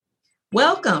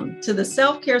Welcome to the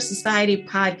Self-Care Society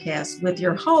podcast with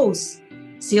your hosts,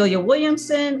 Celia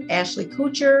Williamson, Ashley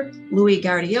Kuchar, Louis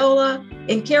Guardiola,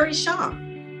 and Carrie Shaw,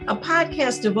 a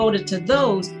podcast devoted to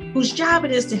those whose job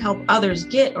it is to help others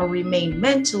get or remain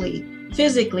mentally,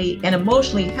 physically, and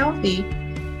emotionally healthy,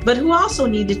 but who also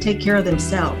need to take care of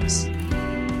themselves.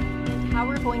 How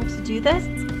we're going to do this?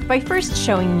 By first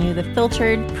showing you the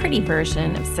filtered, pretty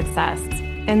version of success,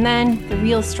 and then the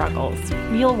real struggles,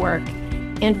 real work,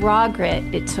 and raw grit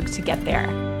it took to get there.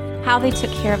 How they took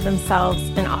care of themselves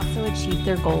and also achieved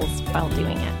their goals while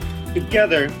doing it.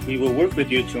 Together, we will work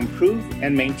with you to improve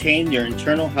and maintain your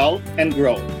internal health and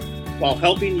growth while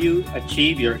helping you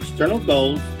achieve your external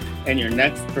goals and your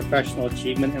next professional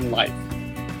achievement in life.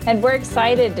 And we're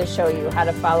excited to show you how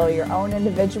to follow your own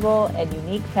individual and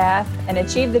unique path and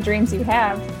achieve the dreams you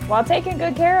have while taking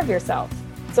good care of yourself.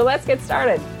 So let's get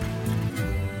started.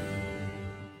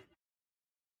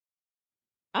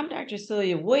 I'm Dr.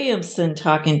 Celia Williamson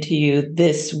talking to you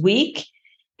this week,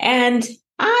 and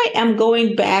I am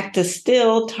going back to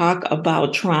still talk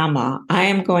about trauma. I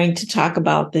am going to talk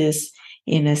about this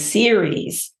in a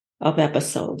series of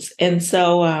episodes. And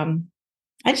so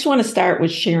I just want to start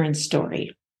with Sharon's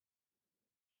story.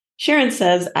 Sharon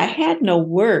says, I had no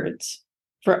words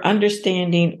for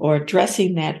understanding or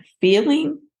addressing that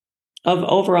feeling of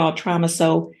overall trauma,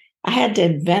 so I had to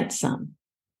invent some.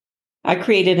 I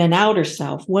created an outer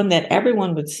self, one that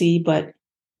everyone would see, but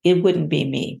it wouldn't be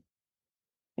me.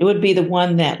 It would be the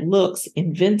one that looks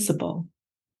invincible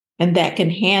and that can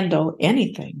handle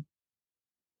anything.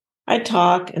 I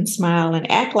talk and smile and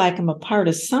act like I'm a part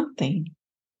of something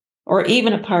or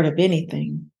even a part of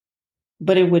anything,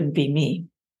 but it wouldn't be me.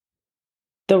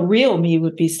 The real me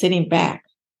would be sitting back,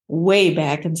 way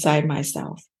back inside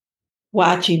myself,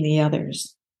 watching the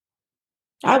others.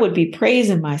 I would be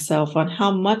praising myself on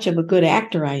how much of a good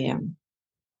actor I am.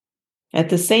 At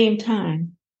the same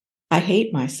time, I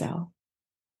hate myself.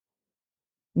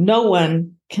 No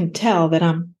one can tell that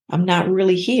I'm not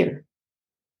really here.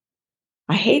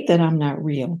 I hate that I'm not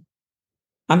real.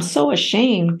 I'm so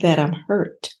ashamed that I'm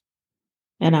hurt.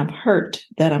 And I'm hurt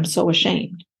that I'm so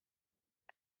ashamed.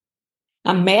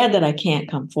 I'm mad that I can't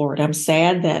come forward. I'm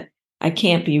sad that I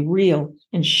can't be real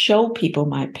and show people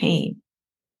my pain.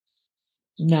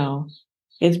 No,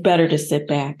 it's better to sit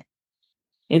back.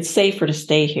 It's safer to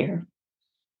stay here.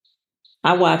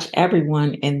 I watch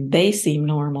everyone and they seem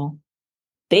normal.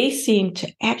 They seem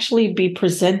to actually be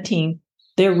presenting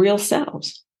their real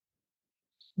selves,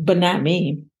 but not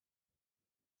me.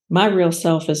 My real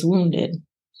self is wounded,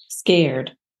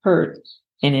 scared, hurt,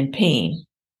 and in pain.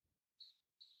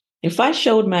 If I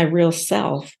showed my real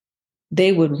self,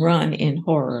 they would run in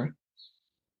horror.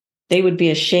 They would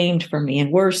be ashamed for me,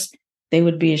 and worse, they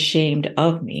would be ashamed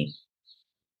of me.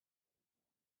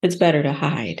 It's better to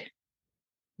hide.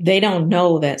 They don't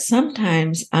know that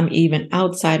sometimes I'm even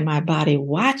outside my body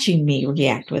watching me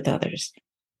react with others.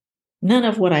 None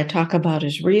of what I talk about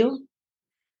is real.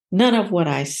 None of what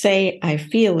I say, I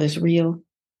feel is real.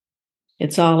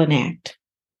 It's all an act.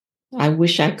 I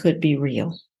wish I could be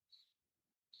real.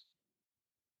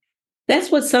 That's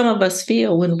what some of us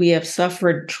feel when we have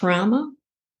suffered trauma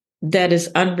that is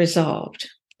unresolved,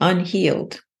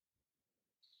 unhealed.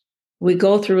 We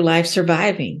go through life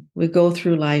surviving. We go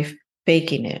through life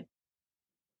faking it.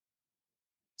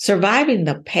 Surviving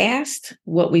the past,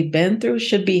 what we've been through,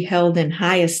 should be held in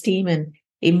high esteem and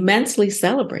immensely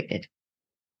celebrated.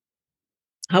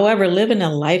 However, living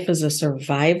a life as a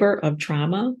survivor of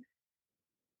trauma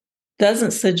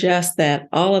doesn't suggest that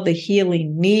all of the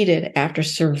healing needed after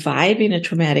surviving a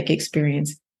traumatic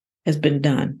experience has been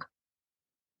done.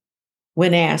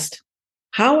 When asked,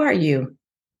 "How are you?"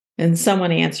 and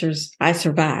someone answers, "I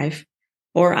survive,"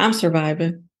 or "I'm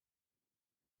surviving,"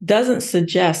 doesn't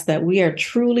suggest that we are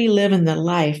truly living the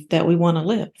life that we want to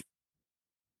live.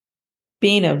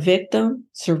 Being a victim,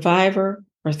 survivor,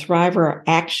 or thriver are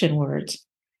action words.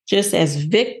 Just as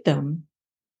victim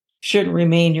shouldn't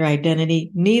remain your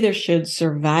identity, neither should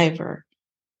survivor.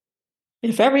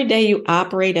 If every day you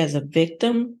operate as a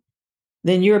victim,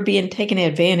 then you're being taken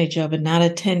advantage of and not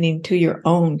attending to your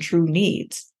own true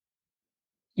needs.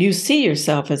 You see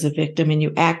yourself as a victim and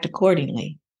you act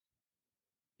accordingly.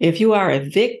 If you are a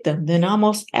victim, then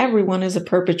almost everyone is a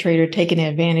perpetrator taking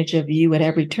advantage of you at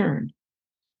every turn.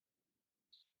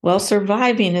 Well,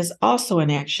 surviving is also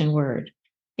an action word,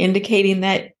 indicating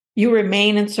that you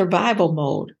remain in survival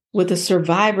mode with a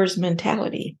survivor's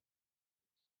mentality.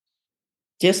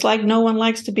 Just like no one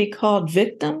likes to be called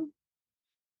victim,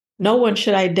 no one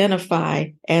should identify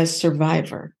as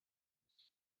survivor.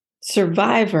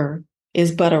 Survivor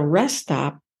is but a rest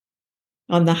stop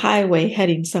on the highway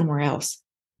heading somewhere else.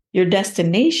 Your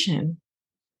destination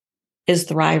is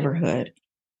thriverhood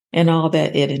and all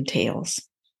that it entails.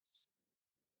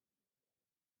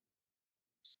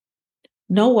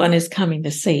 No one is coming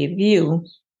to save you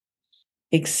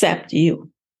except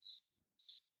you.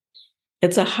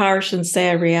 It's a harsh and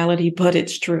sad reality, but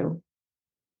it's true.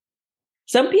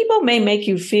 Some people may make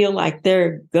you feel like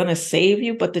they're going to save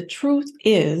you, but the truth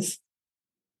is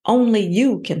only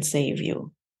you can save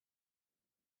you.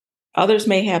 Others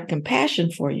may have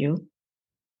compassion for you.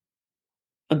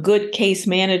 A good case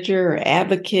manager or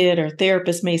advocate or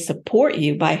therapist may support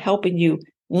you by helping you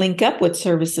link up with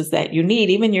services that you need.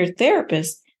 Even your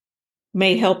therapist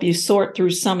may help you sort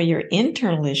through some of your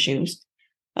internal issues.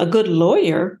 A good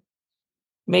lawyer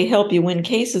may help you win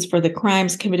cases for the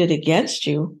crimes committed against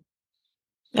you.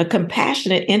 A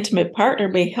compassionate, intimate partner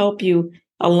may help you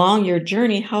along your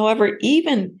journey. However,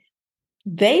 even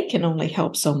they can only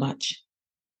help so much.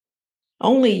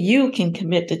 Only you can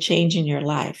commit to changing your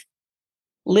life,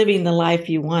 living the life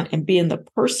you want, and being the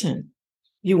person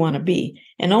you want to be.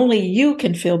 And only you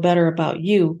can feel better about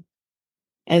you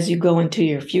as you go into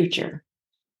your future.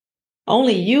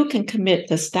 Only you can commit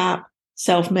to stop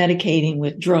self-medicating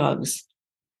with drugs.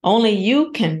 Only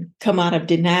you can come out of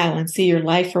denial and see your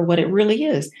life for what it really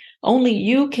is. Only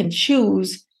you can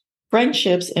choose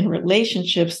friendships and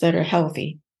relationships that are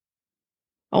healthy.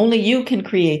 Only you can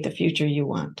create the future you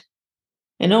want.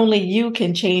 And only you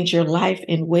can change your life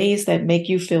in ways that make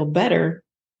you feel better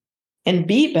and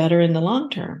be better in the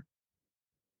long term.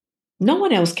 No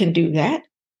one else can do that.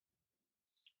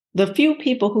 The few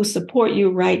people who support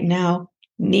you right now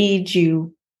need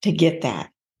you to get that.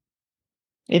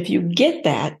 If you get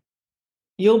that,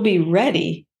 you'll be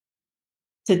ready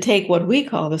to take what we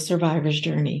call the survivor's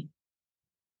journey.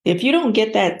 If you don't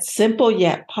get that simple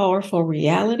yet powerful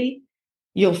reality,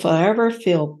 you'll forever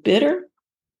feel bitter,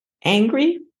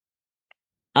 angry,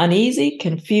 uneasy,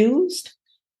 confused,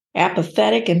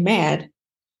 apathetic, and mad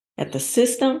at the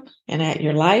system and at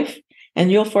your life,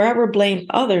 and you'll forever blame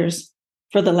others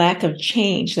for the lack of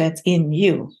change that's in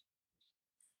you.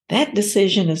 That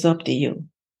decision is up to you.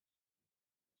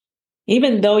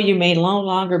 Even though you may no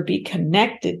longer be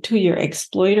connected to your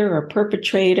exploiter or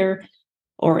perpetrator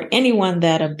or anyone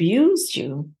that abused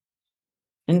you,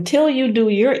 until you do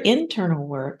your internal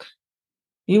work,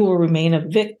 you will remain a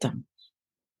victim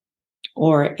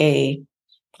or a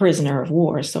prisoner of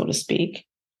war, so to speak.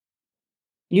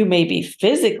 You may be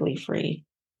physically free,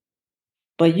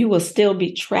 but you will still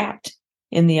be trapped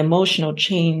in the emotional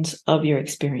chains of your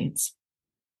experience.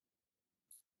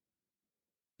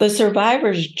 The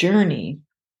survivor's journey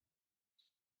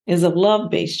is a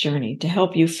love-based journey to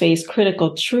help you face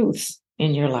critical truths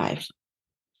in your life.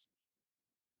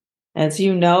 As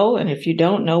you know, and if you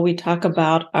don't know, we talk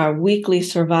about our weekly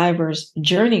survivor's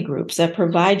journey groups that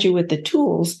provide you with the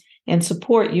tools and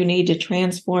support you need to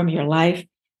transform your life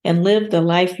and live the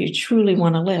life you truly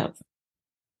want to live.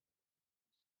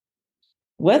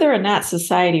 Whether or not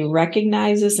society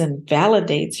recognizes and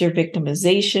validates your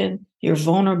victimization, your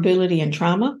vulnerability and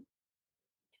trauma,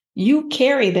 you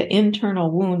carry the internal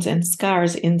wounds and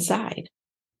scars inside.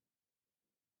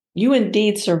 You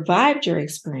indeed survived your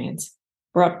experience,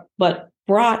 but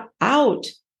brought out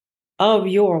of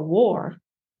your war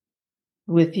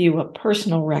with you a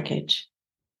personal wreckage,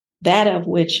 that of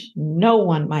which no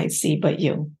one might see but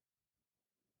you.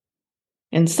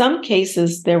 In some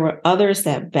cases, there were others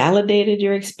that validated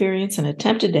your experience and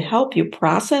attempted to help you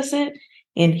process it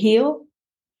and heal.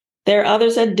 There are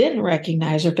others that didn't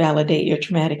recognize or validate your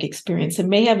traumatic experience and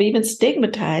may have even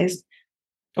stigmatized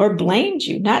or blamed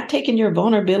you, not taking your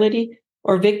vulnerability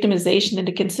or victimization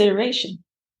into consideration.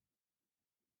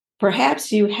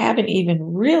 Perhaps you haven't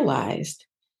even realized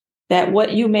that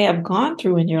what you may have gone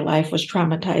through in your life was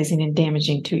traumatizing and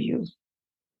damaging to you.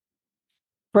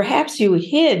 Perhaps you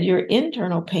hid your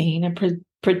internal pain and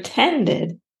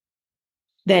pretended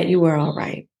that you were all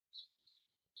right.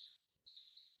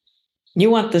 You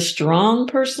want the strong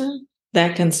person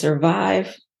that can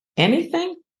survive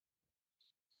anything?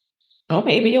 Oh,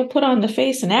 maybe you'll put on the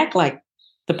face and act like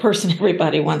the person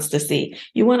everybody wants to see.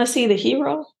 You want to see the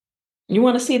hero? You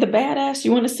want to see the badass?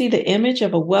 You want to see the image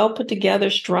of a well put together,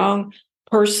 strong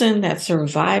person that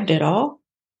survived it all?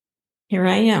 Here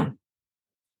I am.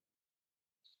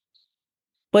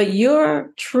 But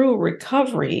your true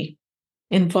recovery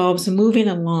involves moving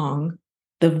along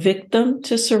the victim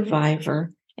to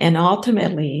survivor and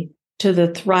ultimately to the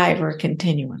thriver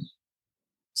continuum.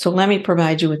 So let me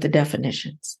provide you with the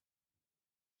definitions.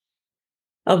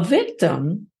 A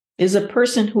victim is a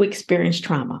person who experienced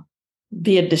trauma.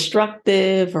 via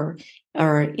destructive or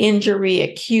injury,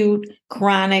 acute,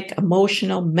 chronic,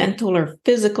 emotional, mental, or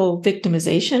physical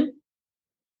victimization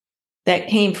that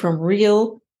came from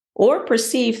real or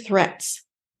perceived threats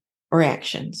or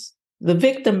actions. The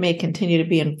victim may continue to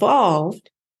be involved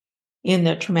in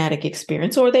the traumatic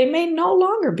experience, or they may no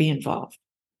longer be involved.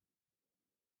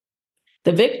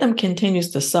 The victim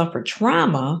continues to suffer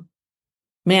trauma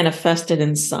manifested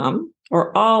in some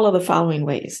or all of the following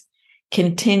ways: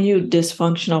 continued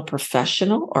dysfunctional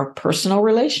professional or personal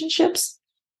relationships,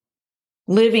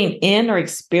 living in or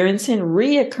experiencing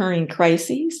reoccurring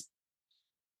crises,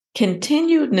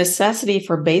 continued necessity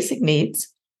for basic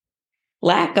needs,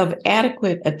 lack of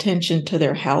adequate attention to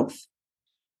their health,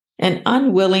 an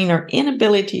unwilling or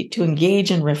inability to engage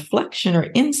in reflection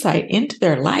or insight into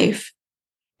their life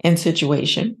and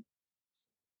situation,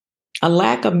 a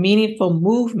lack of meaningful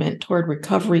movement toward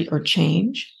recovery or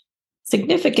change,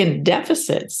 significant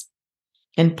deficits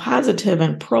in positive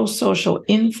and pro-social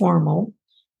informal,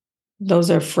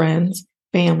 those are friends,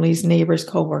 families, neighbors,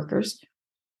 coworkers,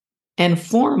 and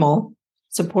formal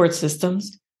support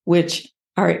systems, which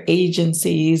are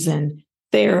agencies and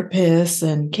therapists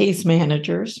and case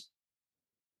managers.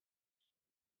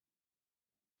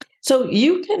 So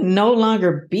you can no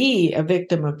longer be a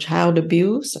victim of child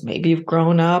abuse. Maybe you've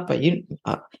grown up, or you're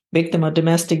a victim of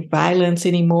domestic violence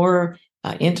anymore,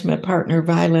 intimate partner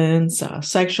violence,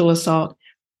 sexual assault,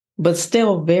 but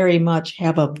still very much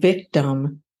have a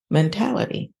victim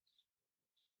mentality.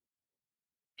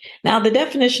 Now, the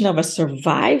definition of a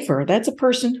survivor, that's a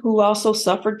person who also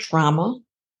suffered trauma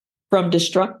from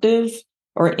destructive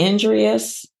or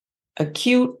injurious,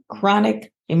 acute,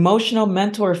 chronic, emotional,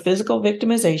 mental, or physical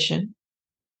victimization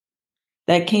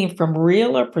that came from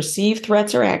real or perceived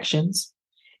threats or actions,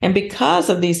 and because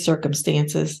of these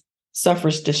circumstances,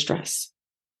 suffers distress.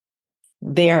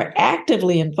 They are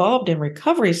actively involved in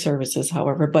recovery services,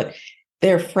 however, but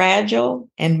they're fragile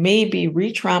and may be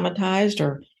re-traumatized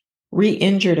or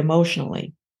re-injured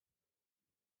emotionally.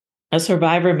 A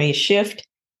survivor may shift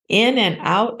in and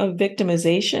out of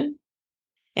victimization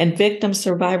and victim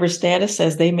survivor status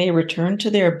as they may return to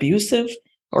their abusive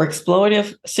or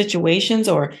exploitative situations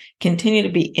or continue to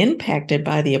be impacted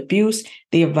by the abuse,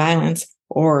 the violence,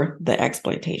 or the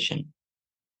exploitation.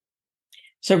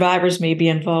 Survivors may be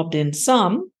involved in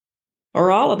some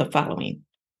or all of the following.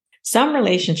 Some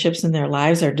relationships in their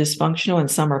lives are dysfunctional and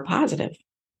some are positive.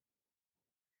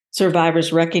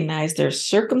 Survivors recognize their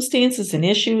circumstances and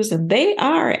issues, and they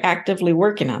are actively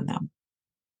working on them.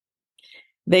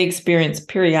 They experience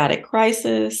periodic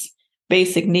crisis.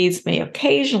 Basic needs may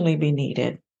occasionally be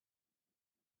needed.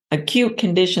 Acute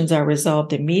conditions are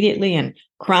resolved immediately, and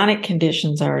chronic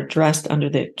conditions are addressed under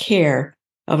the care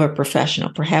of a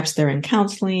professional. Perhaps they're in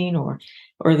counseling or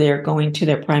they're going to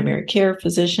their primary care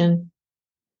physician.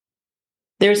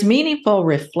 There's meaningful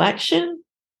reflection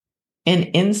and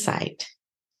insight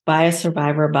by a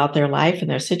survivor about their life and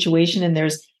their situation, and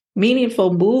there's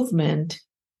meaningful movement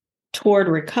toward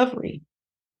recovery.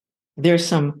 There's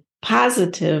some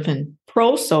positive and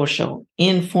pro-social,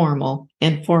 informal,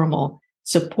 and formal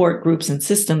support groups and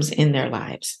systems in their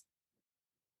lives.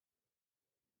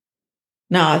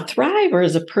 Now, a thriver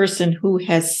is a person who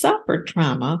has suffered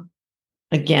trauma,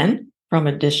 again, from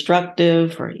a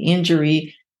destructive or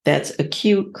injury that's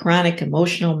acute, chronic,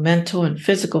 emotional, mental, and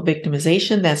physical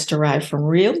victimization that's derived from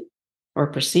real or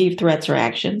perceived threats or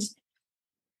actions.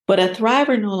 But a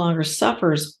thriver no longer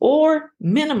suffers or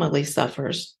minimally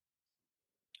suffers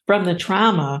from the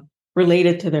trauma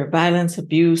related to their violence,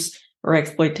 abuse, or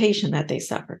exploitation that they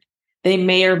suffered. They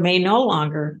may or may no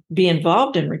longer be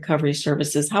involved in recovery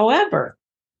services. However,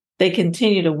 they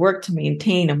continue to work to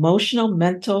maintain emotional,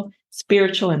 mental,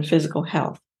 spiritual, and physical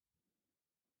health.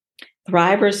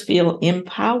 Thrivers feel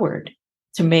empowered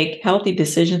to make healthy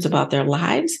decisions about their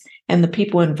lives and the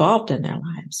people involved in their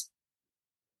lives.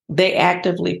 They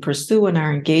actively pursue and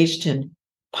are engaged in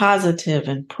positive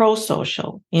and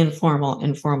pro-social, informal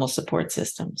and formal support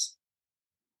systems.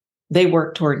 They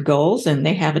work toward goals and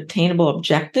they have attainable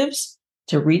objectives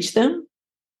to reach them.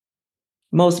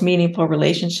 Most meaningful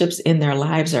relationships in their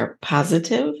lives are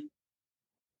positive.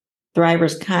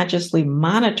 Thrivers consciously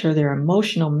monitor their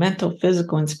emotional, mental,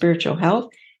 physical, and spiritual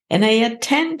health, and they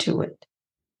attend to it.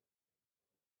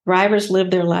 Thrivers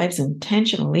live their lives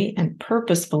intentionally and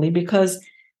purposefully because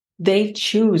they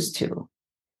choose to.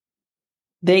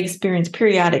 They experience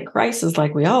periodic crises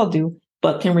like we all do,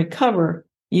 but can recover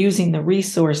using the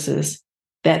resources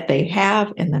that they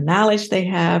have and the knowledge they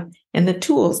have and the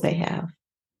tools they have.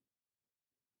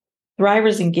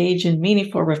 Thrivers engage in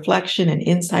meaningful reflection and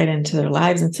insight into their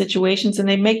lives and situations, and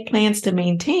they make plans to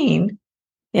maintain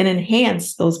and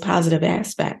enhance those positive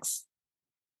aspects.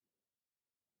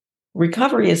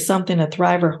 Recovery is something a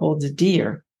thriver holds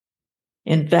dear,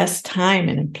 invests time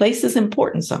in, and places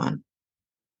importance on.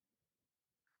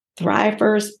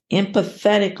 Thrivers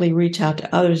empathetically reach out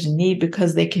to others in need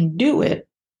because they can do it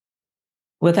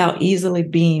without easily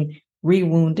being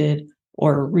rewounded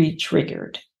or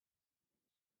re-triggered.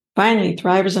 Finally,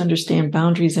 thrivers understand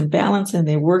boundaries and balance, and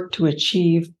they work to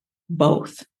achieve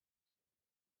both.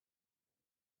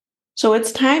 So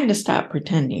it's time to stop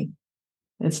pretending.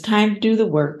 It's time to do the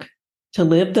work to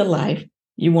live the life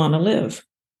you want to live.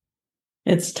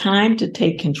 It's time to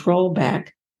take control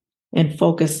back and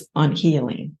focus on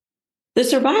healing. The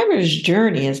survivor's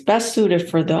journey is best suited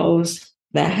for those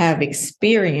that have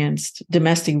experienced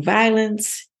domestic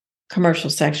violence, commercial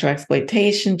sexual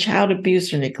exploitation, child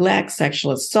abuse or neglect,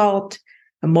 sexual assault,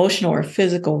 emotional or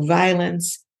physical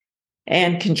violence,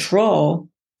 and control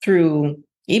through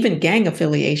even gang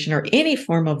affiliation or any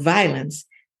form of violence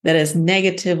that has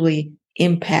negatively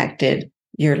impacted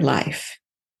your life.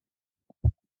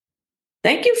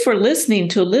 Thank you for listening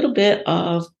to a little bit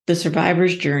of the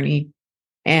survivor's journey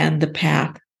and the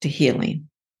path to healing.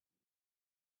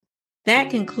 That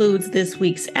concludes this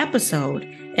week's episode.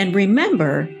 And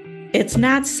remember, it's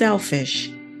not selfish,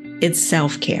 it's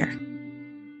self-care.